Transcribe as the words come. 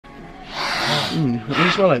What does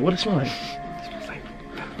it smell like? What does it smell like?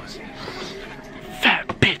 Fat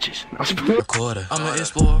bitches. Quarter. I'm an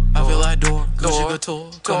explorer. I feel like door. Gucci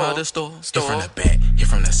couture. Come out the store. Hit from the back. Hit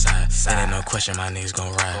from the side. Ain't no question my niggas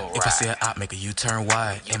gon' ride. If I see an op, make a U-turn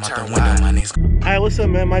wide. Aim out the window, my niggas. Alright, what's up,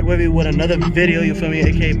 man? Mike Wavy with another video. You feel me?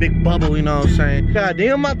 AKA Big Bubble. You know what I'm saying? God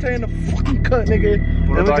damn, I'm in the fucking cut, nigga.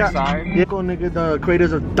 For the dark side. Yeah, go, nigga. The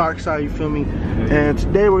creators of Dark Side. You feel me? And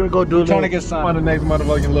today we're gonna go do. Trying to get signed by the next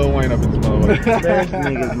motherfucking Lil Wayne up in this motherfucker.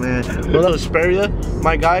 Niggas, man. Well, Asperia,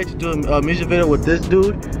 my guy, to do a music video with this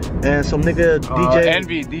dude and some nigga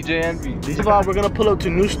DJ. DJ Envy. First of all, we're gonna pull up to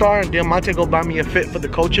New Star and Diamante go buy me a fit for the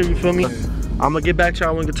culture. You feel me? I'm gonna get back to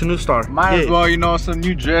y'all when we get to New Star. Might as well, you know, some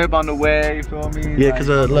new drip on the way. You feel me? Yeah, cause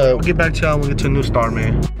look, we'll get back to y'all when we get to New Star,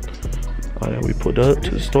 man. Oh yeah, we pulled up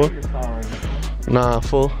to the store. Nah,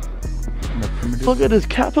 full. Look at this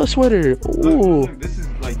Kappa sweater. Ooh. Look, this is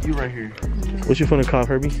like you right here. What you finna call,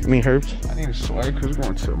 Herbie? I mean, Herbs? I need a swag because we're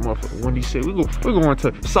going to motherfucking Windy City. We're going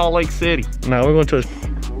to Salt Lake City. Nah, we're going to.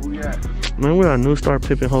 Where we at? Man, we're on New Star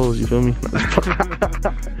pipping hoes. You feel me? Say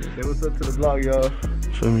what's up to the vlog, y'all.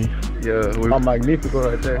 Feel me? Yeah, we're Magnifico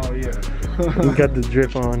right there. Oh yeah. We got the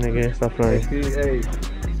drip on, nigga. Stop playing. Hey.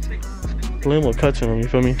 Slim will cut to him. You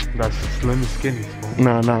feel me? That's slim and skinny.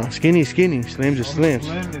 Nah. Skinny. Slim's just slims.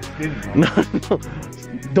 Slim and skinny. No.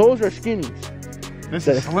 Those are skinnies. This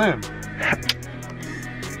is slim.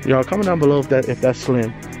 Y'all comment down below if that's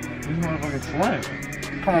slim. This motherfucking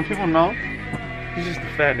slim. Come on, people know. He's just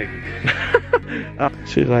a fat nigga.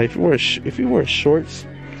 See, like if you wear shorts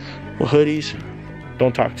or hoodies,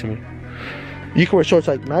 don't talk to me. You can wear shorts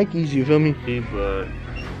like Nikes. You feel me? But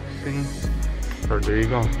so there you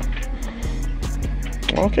go.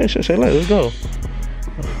 Okay, so say like, let's go.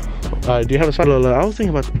 Alright, do you have a side? I was thinking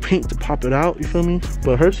about the pink to pop it out. You feel me?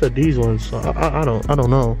 But Herb said these ones, so I don't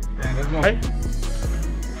know. Yeah, let's go. Right?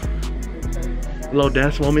 Little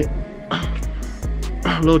dance moment.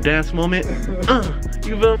 Little dance moment.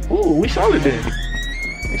 You feel? Ooh, we solid then.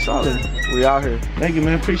 We solid. We out here. Thank you,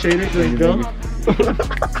 man. Appreciate it. There you go.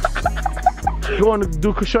 You want to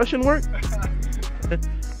do construction work?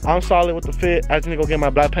 I'm solid with the fit. I just need to go get my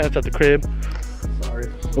black pants at the crib. Sorry.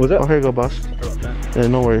 What was that? Oh, here you go, boss. Yeah,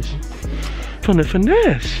 no worries. From the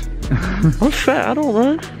finesse. I'm fat. I don't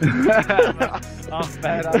run. I'm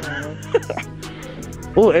fat. I don't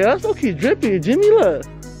run. Oh, hey, that's okay drippy, Jimmy. Look.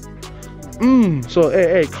 So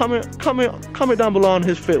hey, comment down below on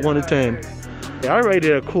his fit 1 to 10. Yeah, I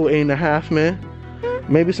rated a cool 8.5, man.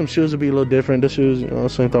 Maybe some shoes would be a little different. The shoes, you know what I'm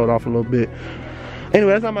saying, throw it off a little bit.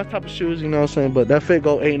 Anyway, that's not my type of shoes, you know what I'm saying, but that fit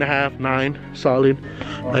go 8.5, 9, solid.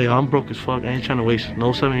 Hey, I'm broke as fuck. I ain't trying to waste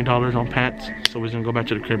no $70 on pants, so we're just gonna go back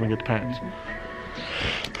to the crib and get the pants.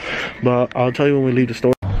 But I'll tell you when we leave the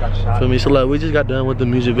store. Feel me? So look, we just got done with the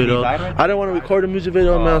music video. I didn't want to record the music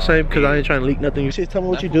video, man, I'm saying, because I ain't trying to leak nothing. You see, tell me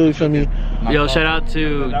what you do, you feel me? Yo, shout out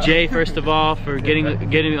to Jay, first of all, for getting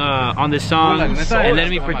on this song and letting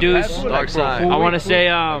me produce. I want to say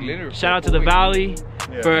shout out to the Valley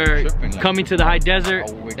for coming to the high desert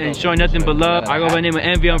and showing nothing but love. I go by the name of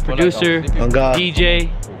Envy. I'm producer,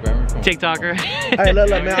 DJ, TikToker. Hey, look,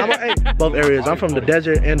 man, I'm both areas. I'm from the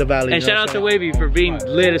desert and the valley. And shout out to Wavy for being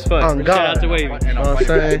lit as fuck. Shout out to Wavy. You know what I'm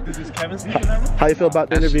saying? How you feel about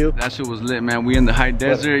the interview? That shit was lit, man. We in the high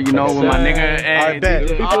desert, you know, with my nigga. Hey, bet.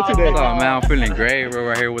 What you feel today? Oh, man, I'm feeling great. We're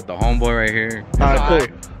right here with the homeboy right here. Alright,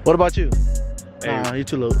 cool. What about you? Hey. Nah, you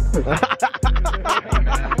too low.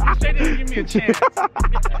 They didn't give me a chance.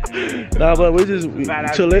 Nah, but we just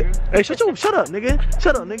chill it. Hey, shut up, nigga.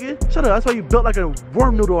 Shut up, nigga. Shut up. That's why you built like a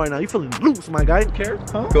worm noodle right now. You feeling loose, my guy.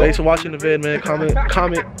 Huh? Thanks for watching the vid, man.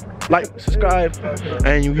 Comment, like, subscribe,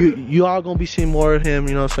 and you all gonna be seeing more of him.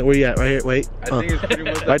 You know what I'm saying? Where you at? Right here. Wait. I think it's pretty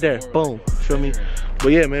much right there. Boom. Feel me? But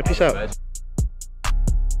yeah, man. Peace out.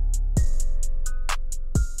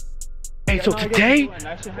 Hey, so today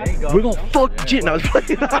we're gonna fuck Jit. No, I was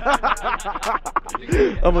playing.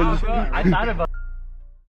 I thought about